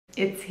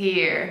It's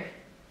here.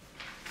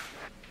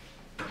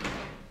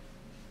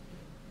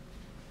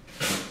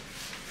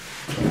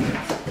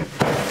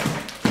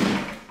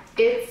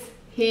 It's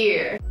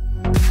here.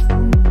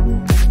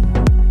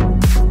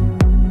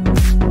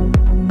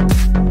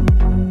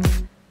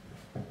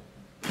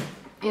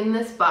 In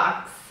this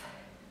box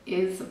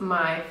is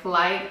my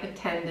flight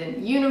attendant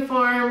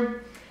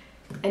uniform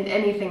and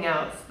anything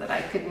else that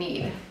I could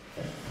need.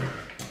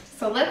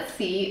 So let's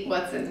see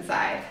what's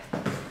inside.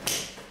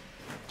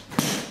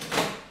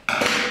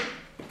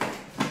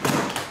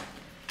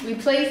 We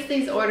placed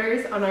these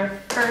orders on our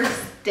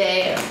first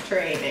day of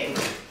training.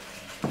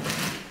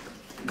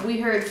 We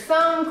heard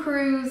some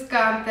crews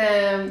got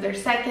them their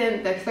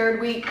second, their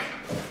third week.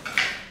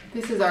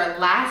 This is our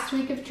last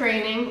week of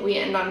training. We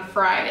end on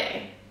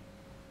Friday.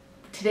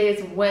 Today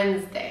is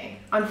Wednesday.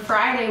 On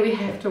Friday, we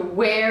have to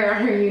wear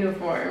our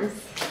uniforms.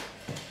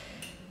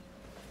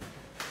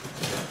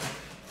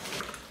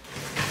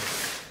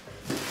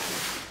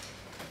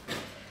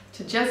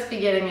 To just be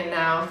getting it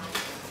now.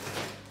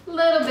 A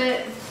little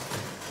bit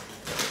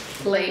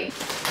late.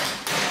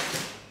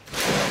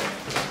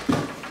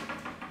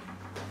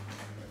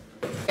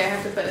 I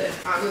have to put it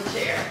on the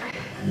chair.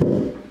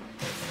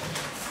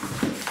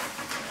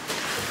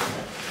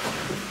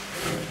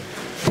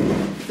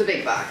 It's a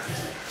big box.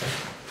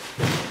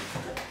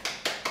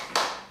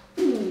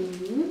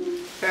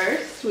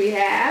 First we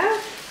have,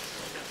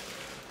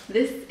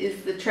 this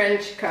is the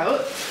trench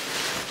coat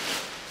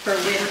for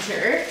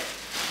winter.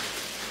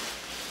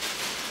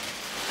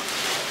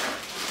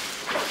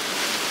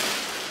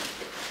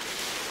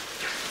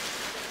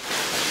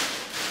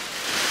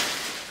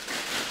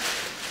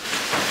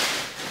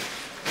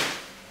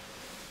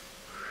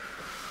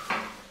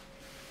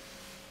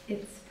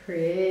 It's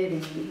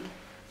pretty.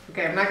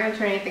 Okay, I'm not gonna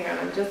try anything on.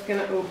 I'm just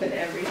gonna open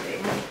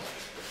everything.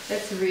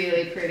 It's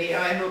really pretty.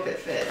 Oh, I hope it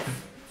fits.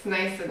 It's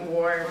nice and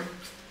warm,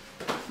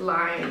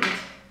 lined.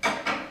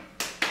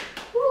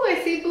 Ooh,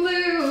 I see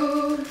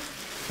blue.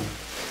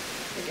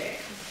 Okay.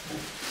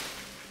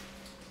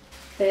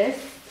 This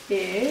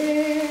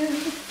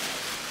is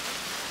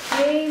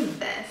a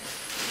vest.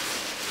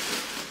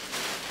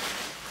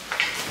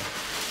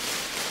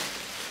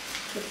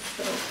 It's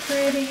so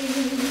pretty.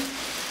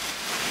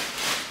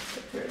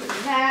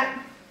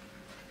 That.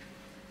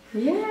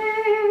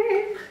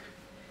 Yay!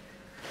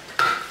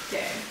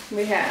 Okay,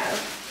 we have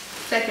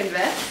second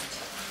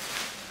vest.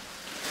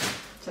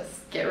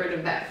 Just get rid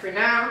of that for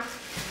now.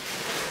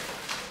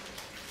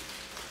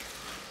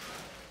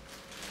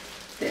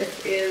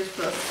 This is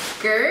the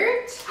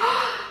skirt.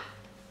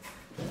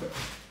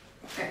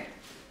 Okay.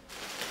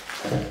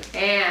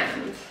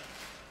 And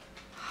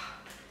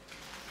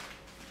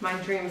my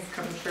dreams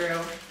come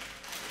true.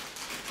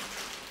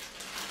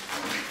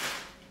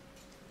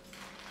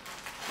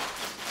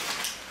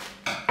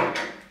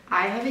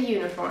 I have a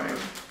uniform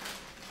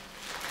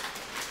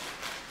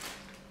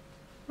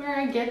where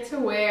I get to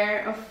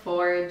wear a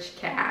forage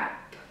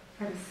cap.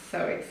 I'm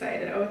so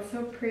excited. Oh, it's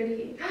so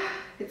pretty.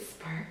 It's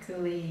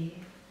sparkly.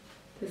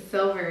 The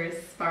silver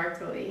is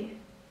sparkly.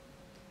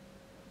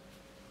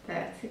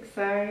 That's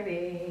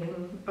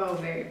exciting. Oh,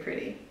 very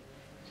pretty.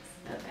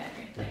 Just put that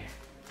right there.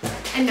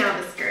 And now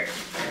the skirt.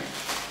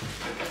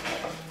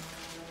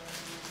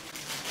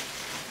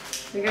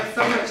 We got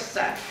so much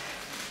stuff.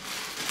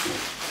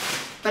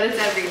 But it's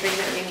everything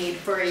that we need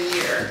for a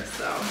year,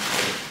 so.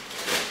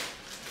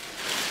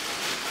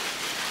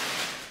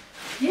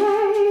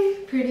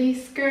 Yay! Pretty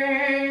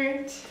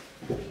skirt.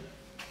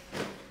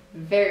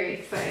 Very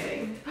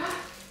exciting.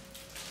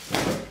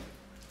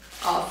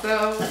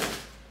 Also,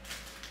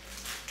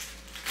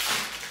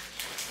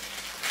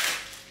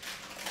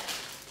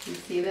 do you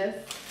see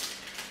this?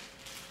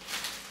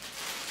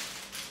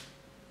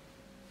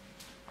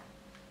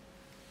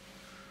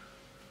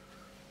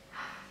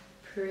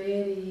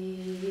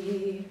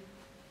 Pretty.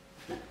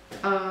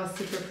 Oh,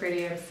 super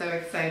pretty. I'm so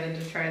excited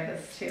to try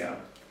this too.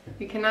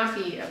 You cannot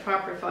be a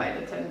proper flight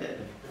attendant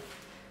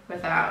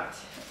without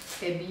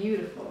a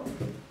beautiful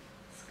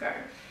scarf.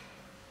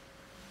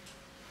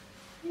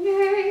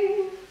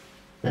 Yay!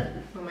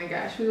 Oh my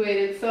gosh, we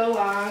waited so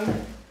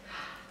long.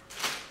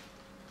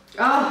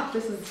 Oh,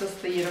 this is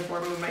just the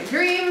uniform of my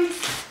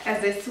dreams.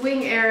 As a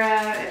swing era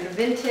and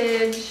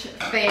vintage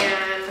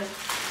fan,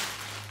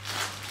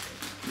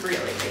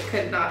 really, they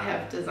could not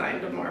have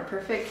designed a more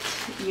perfect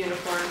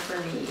uniform for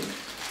me.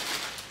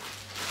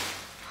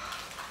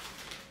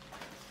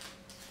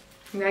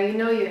 Now you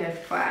know you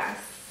have class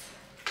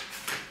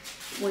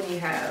when you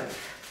have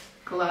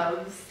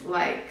gloves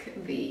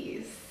like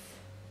these.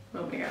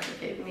 Oh my gosh,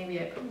 okay,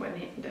 maybe I put one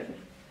hand in.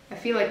 I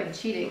feel like I'm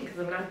cheating because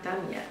I'm not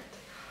done yet.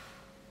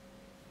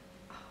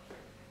 Oh,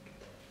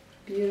 perfect.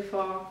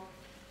 Beautiful,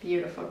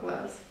 beautiful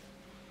gloves.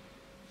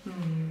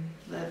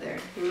 Leather,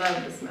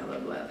 love the smell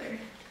of leather.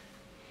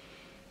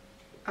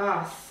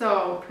 Oh,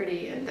 so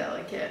pretty and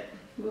delicate.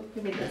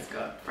 Let me just go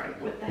up front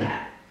with the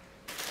hat.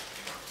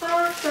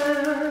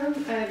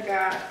 Awesome. I've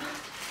got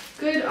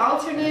good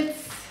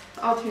alternates,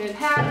 alternate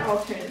hat,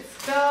 alternate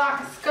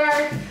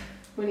scarf.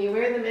 When you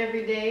wear them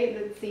every day,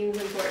 that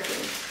seems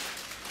important.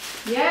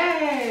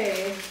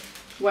 Yay!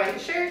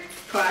 White shirts,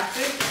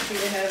 classic. We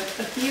have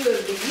a few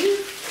of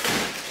these.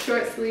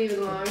 Short sleeve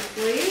and long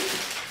sleeve.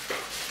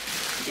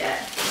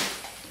 Yes.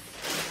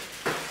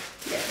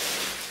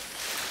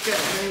 Yes. Good.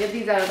 I'm gonna get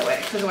these out of the way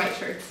because white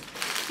shirts.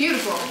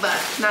 Beautiful, but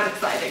not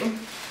exciting.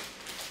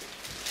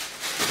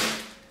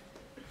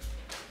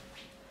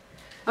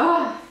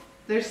 Oh,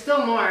 there's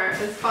still more.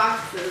 This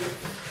box is...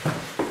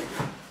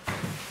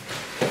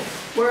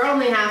 We're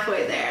only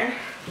halfway there.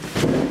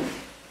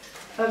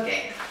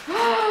 Okay.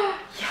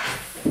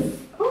 Yes.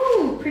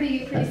 Ooh,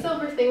 pretty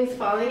silver things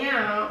falling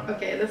out.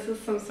 Okay, this is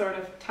some sort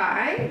of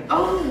tie.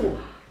 Oh!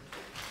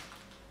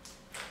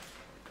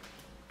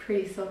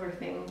 Pretty silver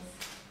things.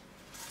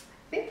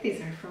 I think these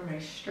are for my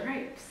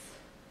stripes.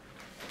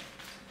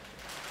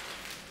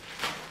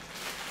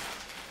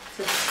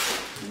 So,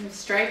 there's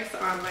stripes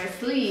on my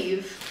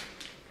sleeve.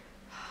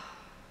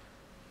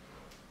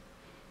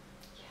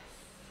 Yes.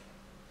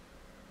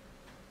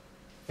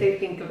 They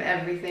think of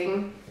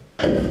everything.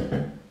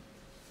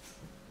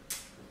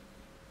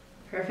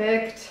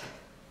 Perfect.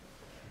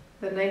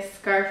 The nice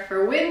scarf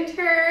for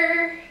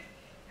winter.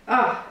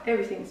 Oh,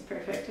 everything's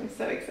perfect. I'm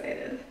so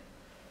excited.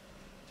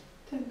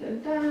 Dun,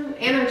 dun, dun.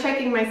 And I'm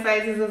checking my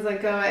sizes as I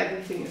go.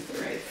 Everything is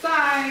the right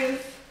size.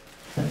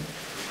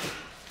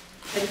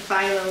 And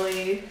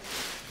finally,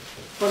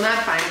 well,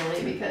 not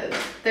finally because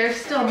there's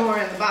still more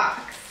in the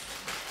box,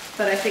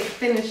 but I think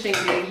finishing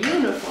the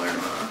uniform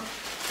off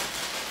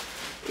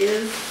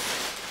is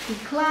the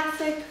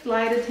classic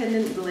flight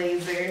attendant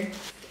blazer.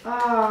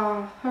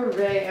 Oh,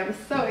 hooray, I'm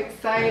so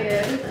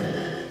excited.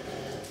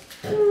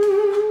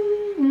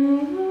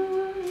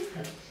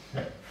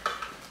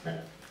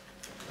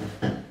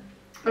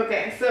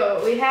 Okay,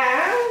 so we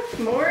have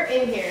more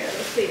in here.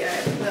 Let's see, I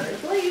have another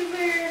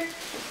blazer.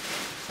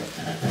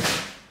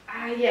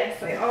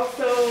 Yes, I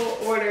also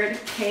ordered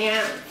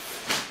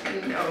pants. I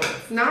know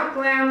it's not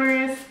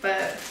glamorous,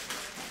 but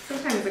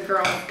sometimes a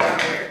girl's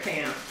gotta wear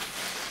pants.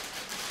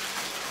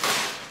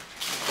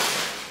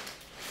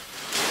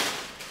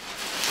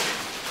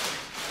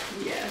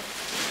 Yes.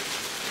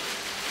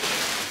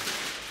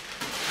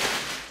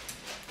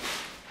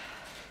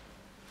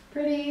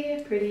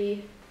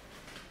 Pretty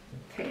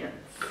pants.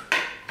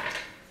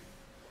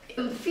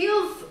 It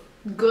feels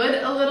good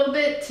a little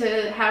bit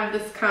to have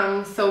this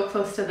come so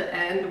close to the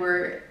end.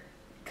 We're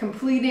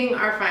completing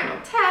our final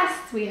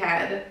tests. We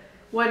had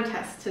one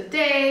test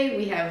today.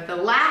 We have the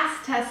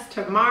last test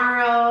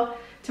tomorrow.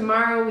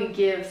 Tomorrow we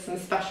give some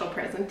special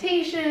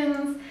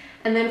presentations.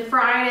 And then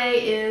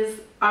Friday is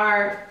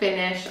our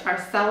finish, our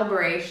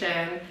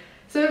celebration.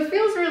 So it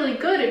feels really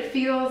good. It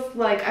feels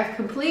like I've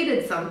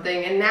completed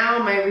something and now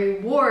my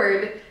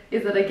reward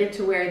is that I get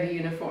to wear the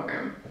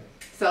uniform.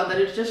 So that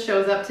it just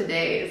shows up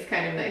today is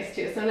kind of nice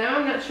too. So now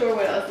I'm not sure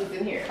what else is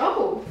in here.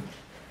 Oh,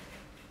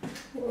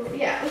 well,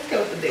 yeah, let's go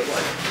with the big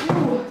one.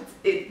 Ooh,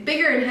 it's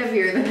bigger and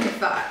heavier than I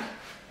thought.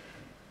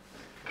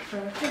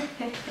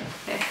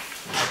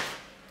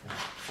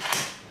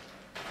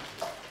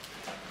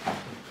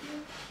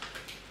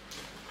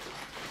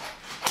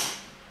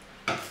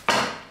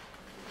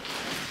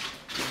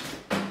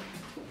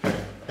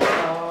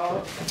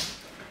 Oh,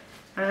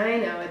 I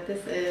know what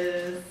this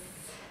is.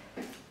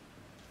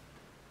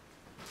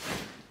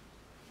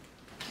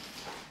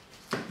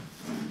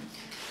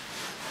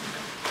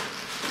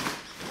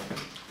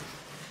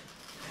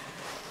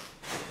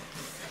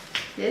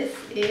 This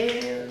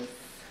is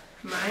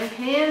my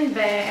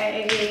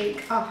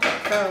handbag. Oh,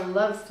 girl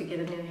loves to get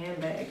a new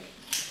handbag.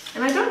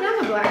 And I don't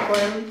have a black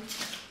one.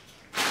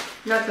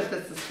 Not that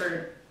this is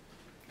for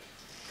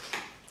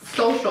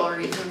social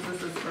reasons,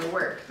 this is for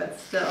work, but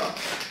still.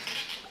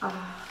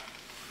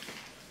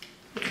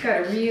 It's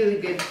got a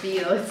really good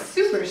feel. It's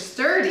super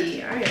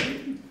sturdy. I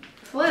am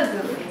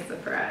pleasantly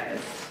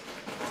surprised.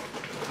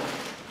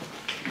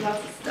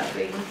 Lots of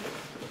stuffing.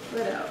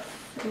 What else?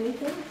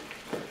 Anything?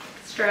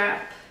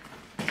 Strap.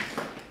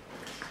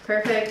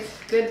 Perfect,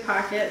 good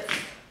pockets.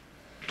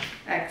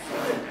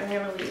 Excellent. I'm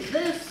gonna leave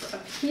this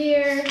up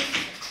here.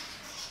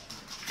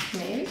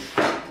 Maybe.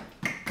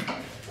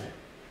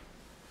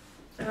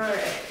 All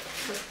right.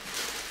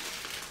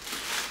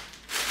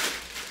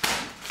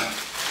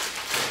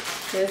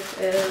 This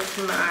is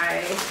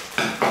my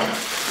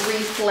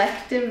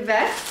reflective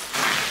vest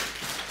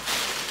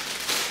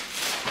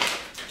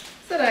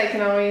so that I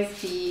can always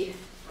be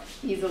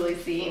easily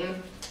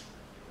seen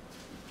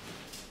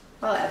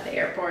while at the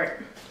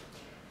airport.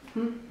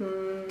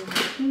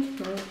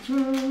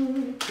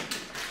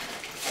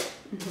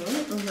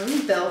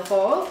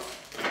 Billfold.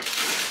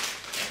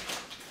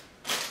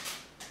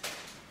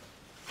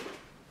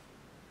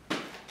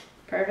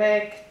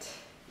 Perfect.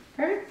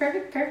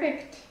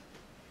 Perfect.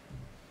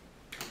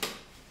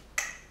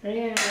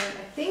 And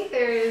I think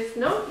there's,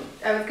 no,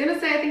 I was gonna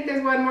say I think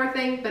there's one more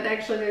thing, but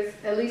actually there's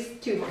at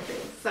least two more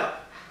things. So,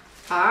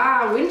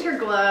 winter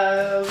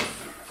gloves.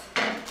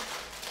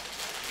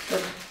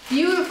 The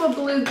beautiful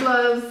blue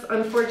gloves,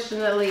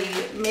 unfortunately,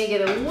 may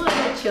get a little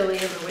bit chilly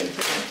in the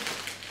winter.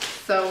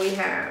 So we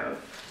have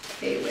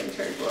a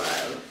winter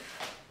glove.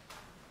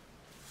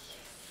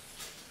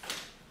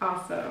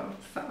 also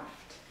soft.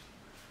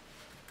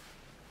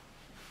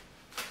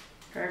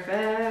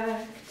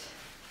 Perfect.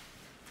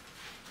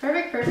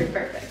 Perfect, perfect,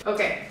 perfect.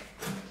 Okay.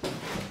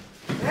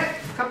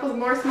 Next, a couple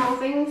more small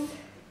things.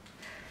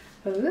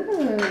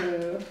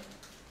 Ooh.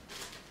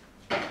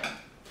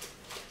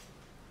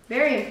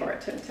 Very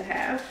important to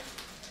have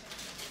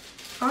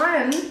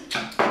on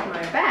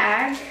my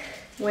bag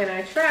when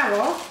I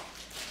travel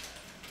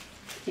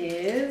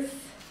is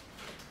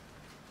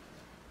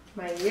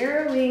my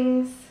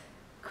Eurowings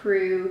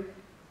crew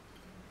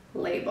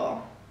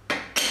label.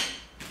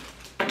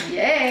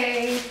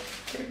 Yay!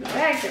 Give it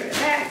back, give it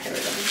back, give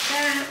it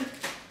back.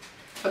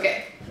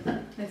 Okay,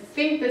 I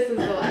think this is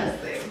the last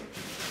thing.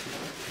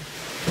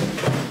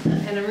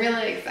 And I'm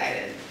really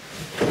excited.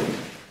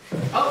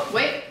 Oh,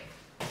 wait.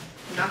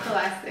 Not the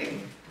last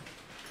thing.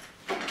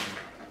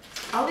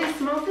 All these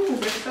small things,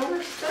 there's so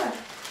much stuff.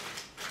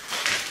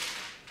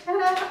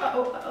 Ta-da!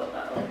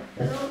 Uh-oh.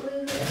 Don't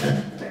lose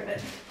it. Wait a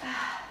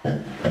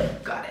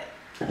minute. Got it.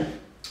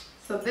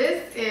 So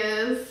this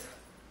is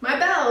my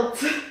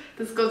belt.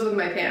 This goes with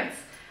my pants.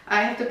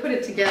 I have to put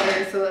it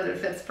together so that it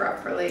fits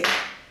properly.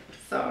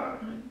 So I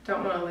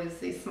don't want to lose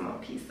these small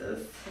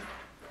pieces.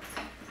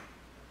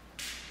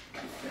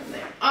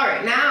 All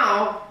right,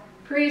 now,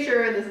 pretty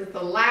sure this is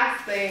the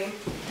last thing,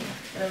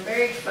 and I'm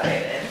very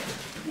excited.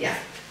 Yeah.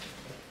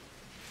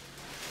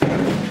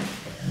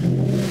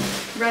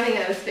 Running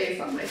out of space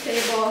on my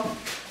table.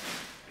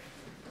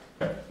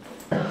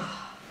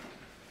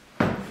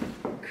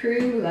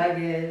 Crew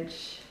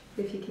luggage.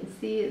 If you can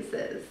see, it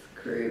says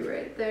crew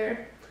right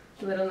there.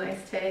 Little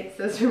nice tag. It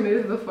says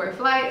remove before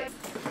flight.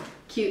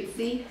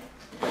 Cutesy.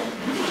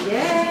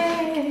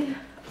 Yay!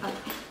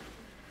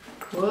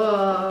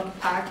 Cool.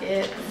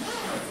 Pockets.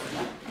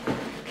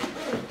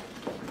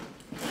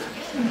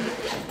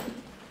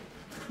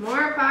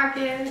 More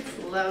pockets.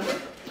 Love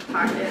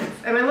pockets.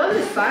 And I love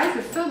the size.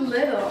 It's so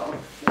little.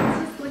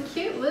 It's just a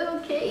cute little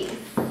case.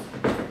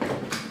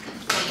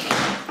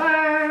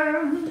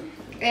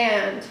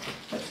 And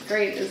what's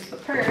great is the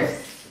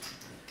purse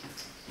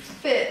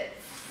fits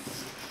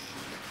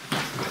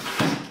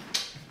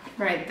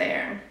right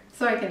there.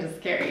 So I can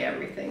just carry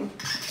everything.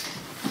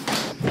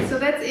 So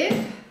that's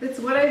it. That's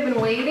what I've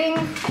been waiting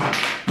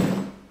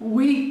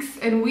weeks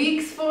and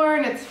weeks for,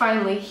 and it's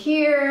finally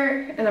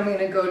here. And I'm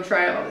gonna go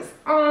try all this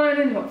on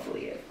and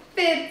hopefully it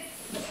fits.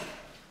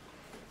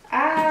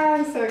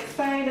 I'm so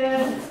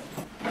excited.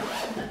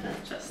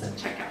 Just to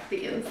check out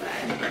the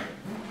inside.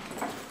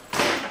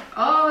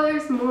 Oh,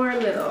 there's more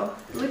little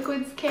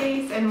liquids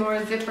case and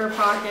more zipper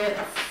pockets.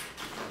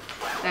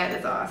 That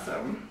is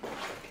awesome.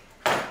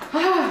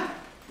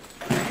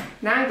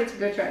 Now I get to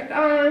go try it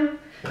on.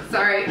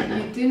 Sorry,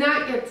 you do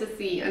not get to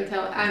see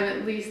until I'm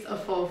at least a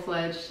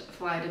full-fledged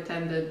flight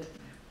attendant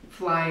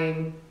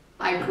flying.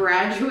 I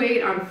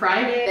graduate on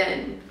Friday,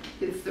 then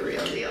it's the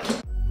real deal.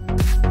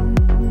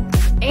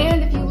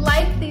 And if you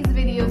like these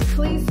videos,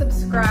 please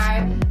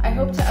subscribe. I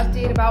hope to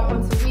update about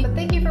once a week. But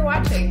thank you for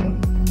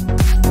watching.